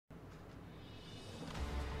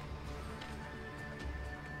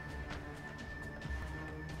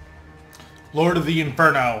Lord of the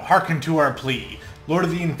Inferno, hearken to our plea. Lord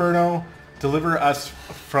of the Inferno, deliver us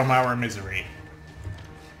from our misery.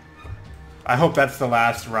 I hope that's the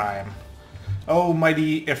last rhyme. O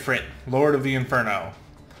mighty Ifrit, Lord of the Inferno,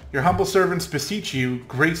 your humble servants beseech you,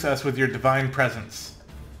 grace us with your divine presence.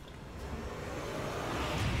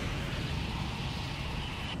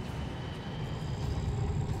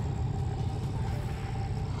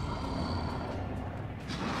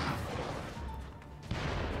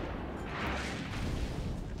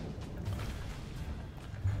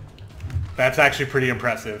 That's actually pretty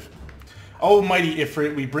impressive. O mighty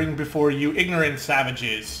Ifrit, we bring before you ignorant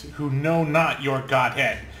savages who know not your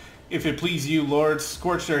godhead. If it please you, Lord,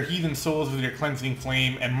 scorch their heathen souls with your cleansing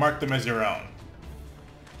flame and mark them as your own.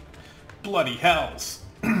 Bloody hells.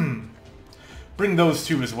 Bring those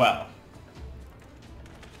two as well.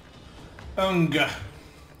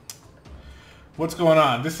 What's going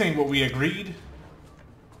on? This ain't what we agreed.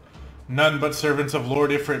 None but servants of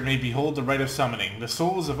Lord Ifrit may behold the rite of summoning. The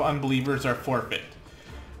souls of unbelievers are forfeit.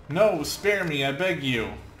 No, spare me, I beg you.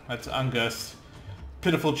 That's Ungus.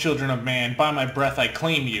 Pitiful children of man, by my breath I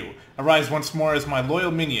claim you. Arise once more as my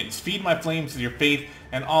loyal minions. Feed my flames with your faith,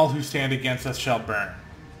 and all who stand against us shall burn.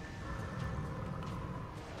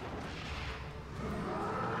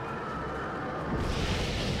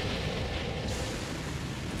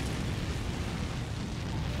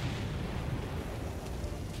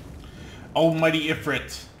 Almighty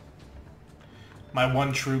Ifrit, my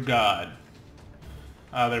one true God.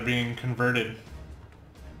 They're being converted.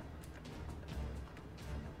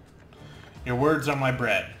 Your words are my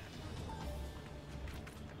bread.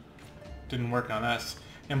 Didn't work on us.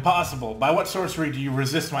 Impossible. By what sorcery do you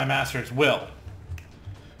resist my master's will?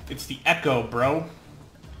 It's the echo, bro.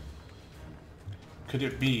 Could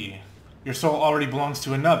it be? Your soul already belongs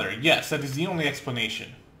to another. Yes, that is the only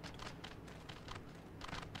explanation.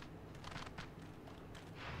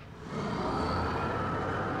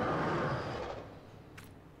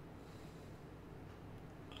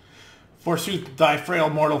 Forsooth, thy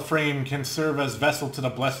frail mortal frame can serve as vessel to the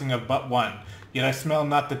blessing of but one, yet I smell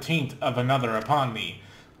not the taint of another upon thee.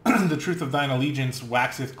 The truth of thine allegiance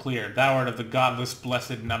waxeth clear, thou art of the godless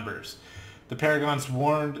blessed numbers. The paragons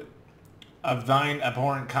warned of thine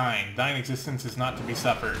abhorrent kind, thine existence is not to be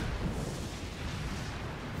suffered.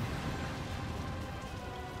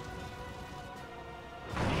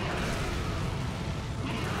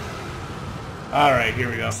 Alright,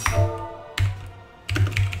 here we go.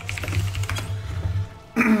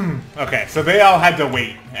 Okay, so they all had to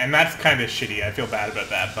wait, and that's kind of shitty. I feel bad about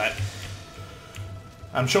that, but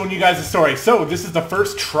I'm showing you guys the story. So, this is the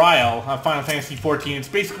first trial of Final Fantasy XIV. It's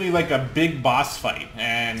basically like a big boss fight,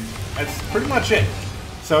 and that's pretty much it.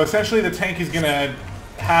 So, essentially, the tank is going to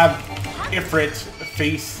have Ifrit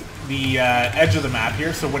face the edge of the map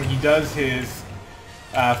here, so when he does his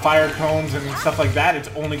fire cones and stuff like that, it's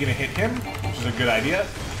only going to hit him, which is a good idea.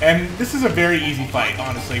 And this is a very easy fight,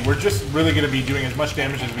 honestly. We're just really going to be doing as much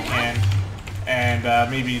damage as we can, and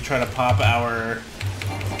maybe try to pop our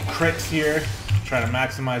crits here, try to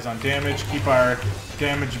maximize on damage, keep our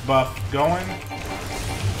damage buff going,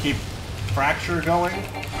 keep fracture going,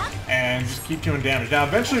 and just keep doing damage. Now,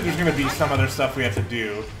 eventually there's going to be some other stuff we have to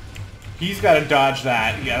do. He's got to dodge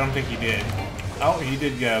that. Yeah, I don't think he did. Oh, he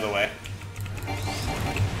did get out of the way.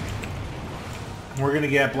 We're going to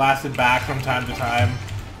get blasted back from time to time.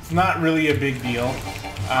 It's not really a big deal.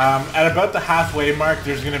 At about the halfway mark,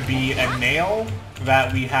 there's going to be a nail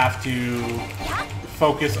that we have to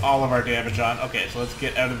focus all of our damage on. Okay, so let's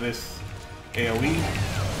get out of this AoE.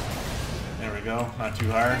 There we go. Not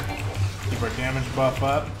too hard. Keep our damage buff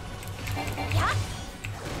up.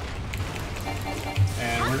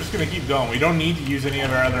 And we're just going to keep going. We don't need to use any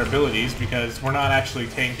of our other abilities because we're not actually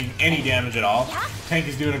tanking any damage at all. Tank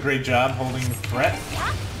is doing a great job holding the threat.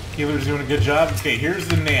 Healer's doing a good job. Okay, here's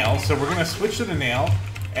the nail. So we're going to switch to the nail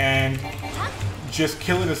and just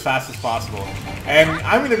kill it as fast as possible. And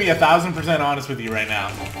I'm going to be 1000% honest with you right now.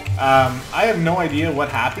 I have no idea what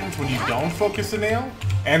happens when you don't focus the nail.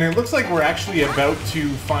 And it looks like we're actually about to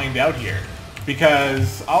find out here.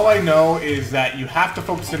 Because all I know is that you have to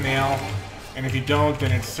focus the nail, and if you don't,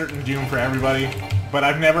 then it's certain doom for everybody. But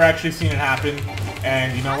I've never actually seen it happen.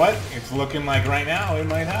 And you know what? It's looking like right now it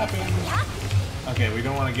might happen. Okay, we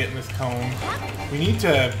don't want to get in this cone. We need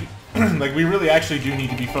to, like, we really actually do need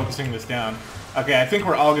to be focusing this down. Okay, I think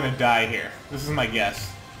we're all going to die here. This is my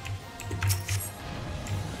guess.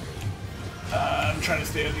 I'm trying to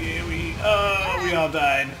stay with the AoE. Oh, we all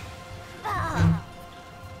died.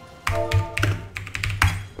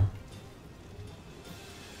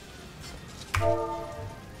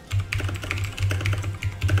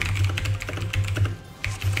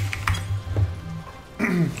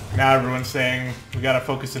 Now everyone's saying we gotta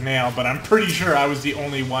focus the nail, but I'm pretty sure I was the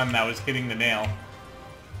only one that was hitting the nail.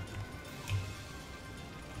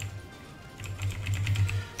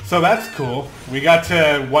 So that's cool. We got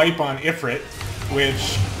to wipe on Ifrit,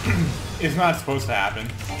 which is not supposed to happen.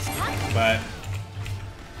 But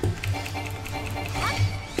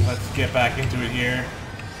let's get back into it here.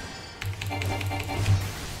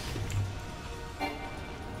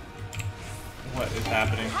 What is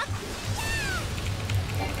happening?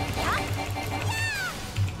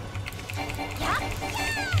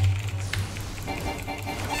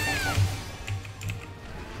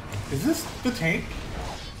 Is this the tank?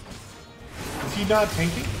 Is he not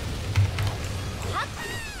tanking?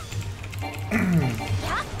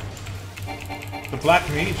 The black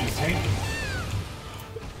mage is tanking.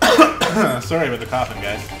 Sorry about the coughing,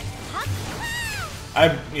 guys.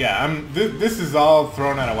 This is all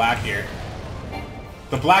thrown out of whack here.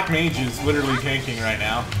 The black mage is literally tanking right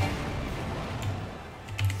now.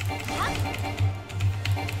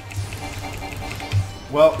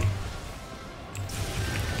 Well,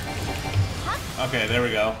 okay, there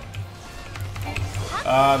we go.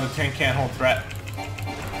 The tank can't hold threat.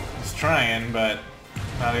 He's trying, but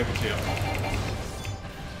not able to.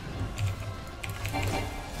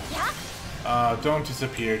 Don't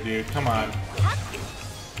disappear, dude. Come on.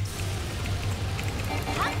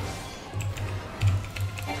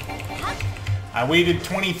 I waited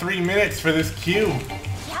 23 minutes for this cue.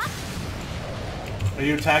 Are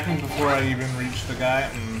you attacking before I even reach the guy?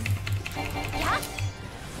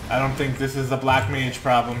 I don't think this is a black mage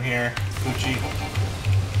problem here, Gucci.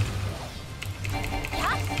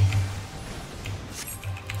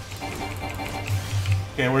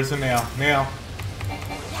 Okay, where's the nail? Nail.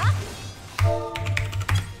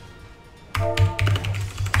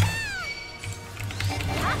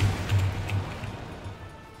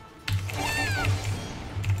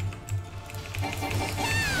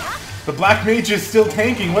 The black mage is still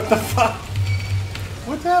tanking. What the fuck?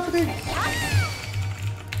 What's happening?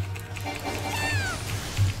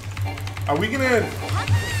 Are we gonna...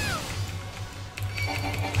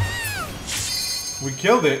 We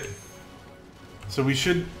killed it. So we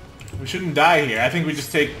shouldn't die here. I think we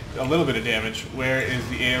just take a little bit of damage. Where is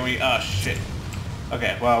the AoE? Oh, shit.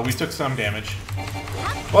 Okay, well, we took some damage.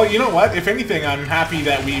 Well, you know what? If anything, I'm happy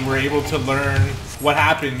that we were able to learn what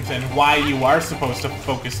happens and why you are supposed to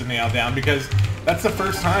focus the nail down, because that's the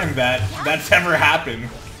first time that that's ever happened.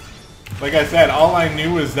 Like I said, all I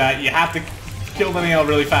knew was that you have to kill the nail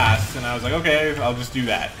really fast, and I was like, okay, I'll just do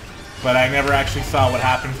that. But I never actually saw what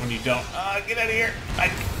happens when you don't. Get out of here! I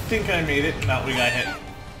think I made it. No, we got hit.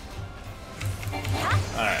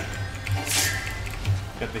 Alright.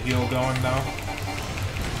 Get the heal going now.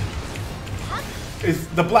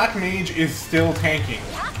 The black mage is still tanking.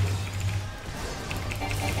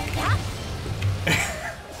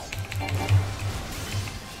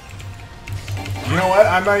 You know what?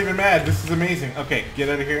 I'm not even mad. This is amazing. Okay, get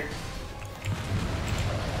out of here.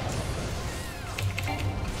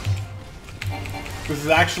 This is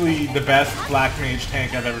actually the best black mage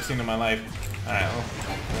tank I've ever seen in my life. Alright, well,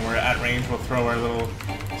 when we're at range, we'll throw our little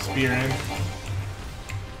spear in.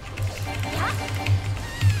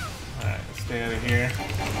 Alright, stay out of here.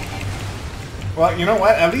 Well, you know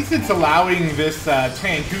what? At least it's allowing this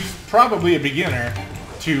tank, who's probably a beginner,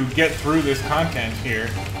 to get through this content here.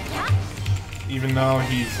 Even though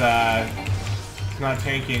he's not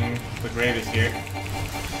tanking the greatest here.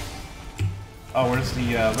 Oh, where's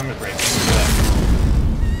the limit break?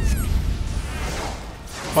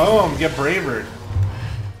 Boom! Get bravered.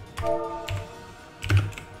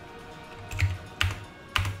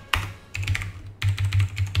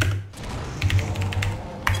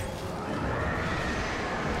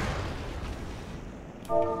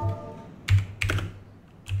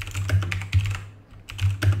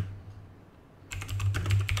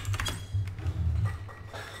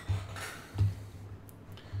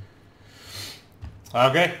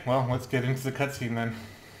 Okay, well, let's get into the cutscene then.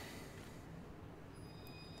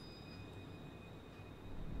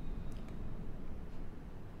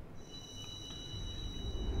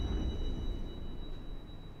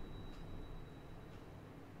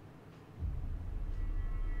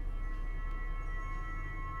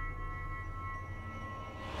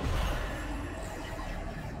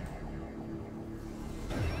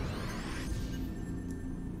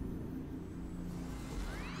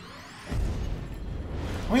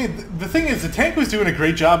 I mean, the thing is, the tank was doing a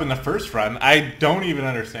great job in the first run. I don't even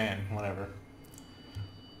understand. Whatever.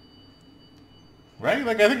 Right?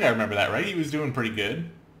 Like, I think I remember that, right? He was doing pretty good.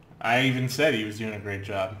 I even said he was doing a great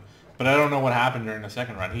job. But I don't know what happened during the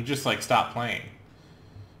second run. He just, like, stopped playing.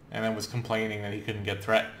 And then was complaining that he couldn't get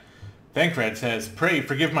threat. Thancred says, "Pray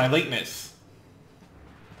forgive my lateness."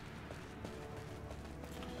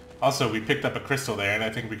 Also, we picked up a crystal there, and I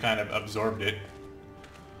think we kind of absorbed it.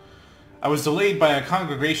 "I was delayed by a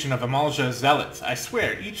congregation of Amalja zealots. I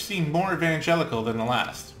swear, each seemed more evangelical than the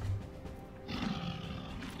last."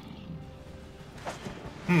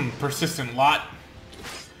 Persistent lot.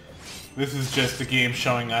 This is just a game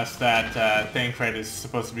showing us that Thancred is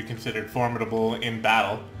supposed to be considered formidable in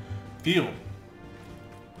battle. Phew.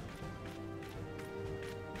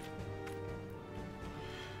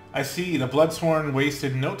 I see, the Bloodsworn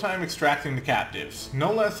wasted no time extracting the captives.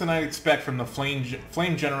 No less than I'd expect from the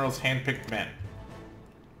Flame General's hand-picked men.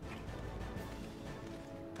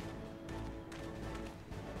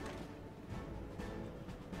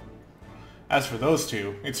 As for those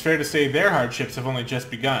two, it's fair to say their hardships have only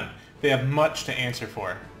just begun. They have much to answer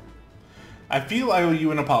for. I feel I owe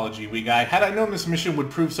you an apology, wee guy. Had I known this mission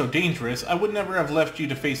would prove so dangerous, I would never have left you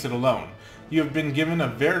to face it alone. You have been given a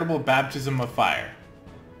veritable baptism of fire.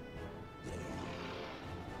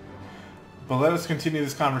 But let us continue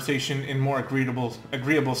this conversation in more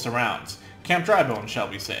agreeable surrounds. Camp Drybone, shall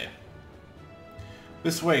we say.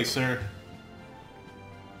 This way, sir.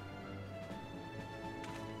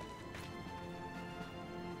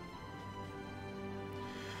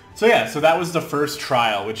 So yeah, so that was the first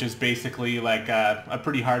trial, which is basically like a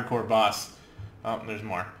pretty hardcore boss. Oh, there's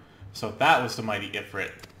more. So that was the mighty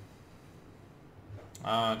Ifrit.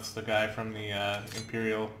 It's the guy from the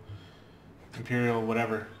Imperial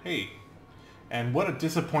whatever. Hey. And what a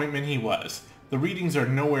disappointment he was. The readings are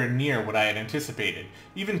nowhere near what I had anticipated,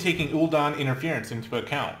 even taking Ul'dahn interference into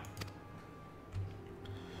account.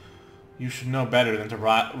 You should know better than to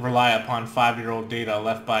rely upon 5-year-old data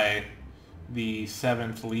left by the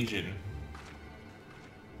 7th Legion.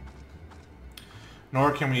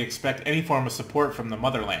 Nor can we expect any form of support from the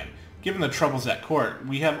motherland. Given the troubles at court,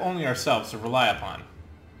 we have only ourselves to rely upon.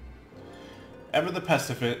 Ever the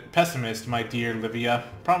pessimist, my dear Livia.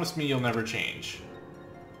 Promise me you'll never change.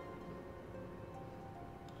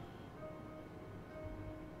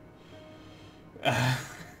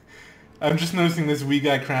 I'm just noticing this wee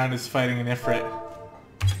guy crown is fighting an Ifrit.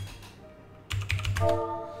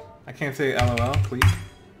 I can't say LOL, please.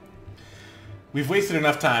 We've wasted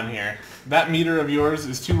enough time here. That meter of yours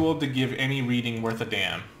is too old to give any reading worth a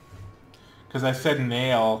damn. Because I said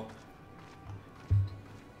nail.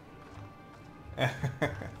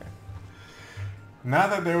 Not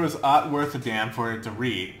that there was aught worth a damn for it to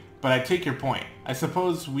read, but I take your point. I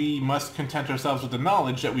suppose we must content ourselves with the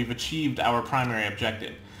knowledge that we've achieved our primary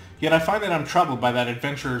objective. Yet I find that I'm troubled by that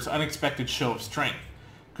adventurer's unexpected show of strength.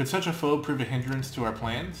 Could such a foe prove a hindrance to our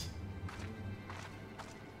plans?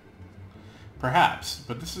 Perhaps,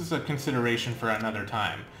 but this is a consideration for another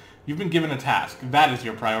time. You've been given a task. That is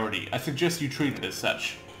your priority. I suggest you treat it as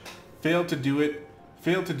such. Fail to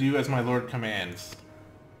do as my lord commands.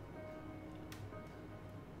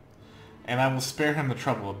 And I will spare him the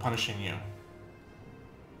trouble of punishing you.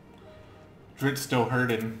 Drit's still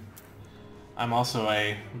hurting. I'm also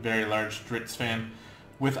a very large Drit's fan.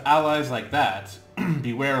 With allies like that,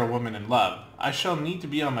 beware a woman in love. I shall need to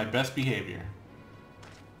be on my best behavior.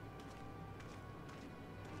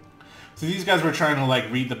 So these guys were trying to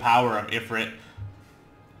like read the power of Ifrit.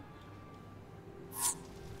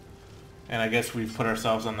 And I guess we've put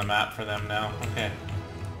ourselves on the map for them now. Okay.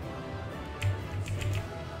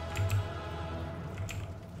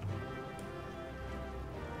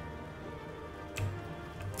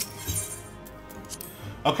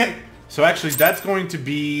 Okay, so actually that's going to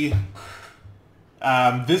be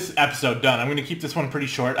this episode done. I'm going to keep this one pretty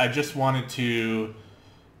short. I just wanted to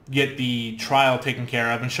get the trial taken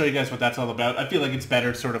care of and show you guys what that's all about. I feel like it's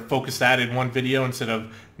better to sort of focus that in one video instead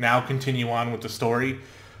of now continue on with the story.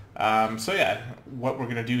 So yeah, what we're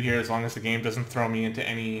going to do here, as long as the game doesn't throw me into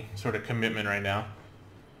any sort of commitment right now.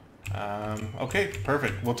 Okay,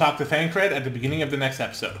 perfect. We'll talk to Thancred at the beginning of the next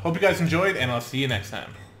episode. Hope you guys enjoyed, and I'll see you next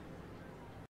time.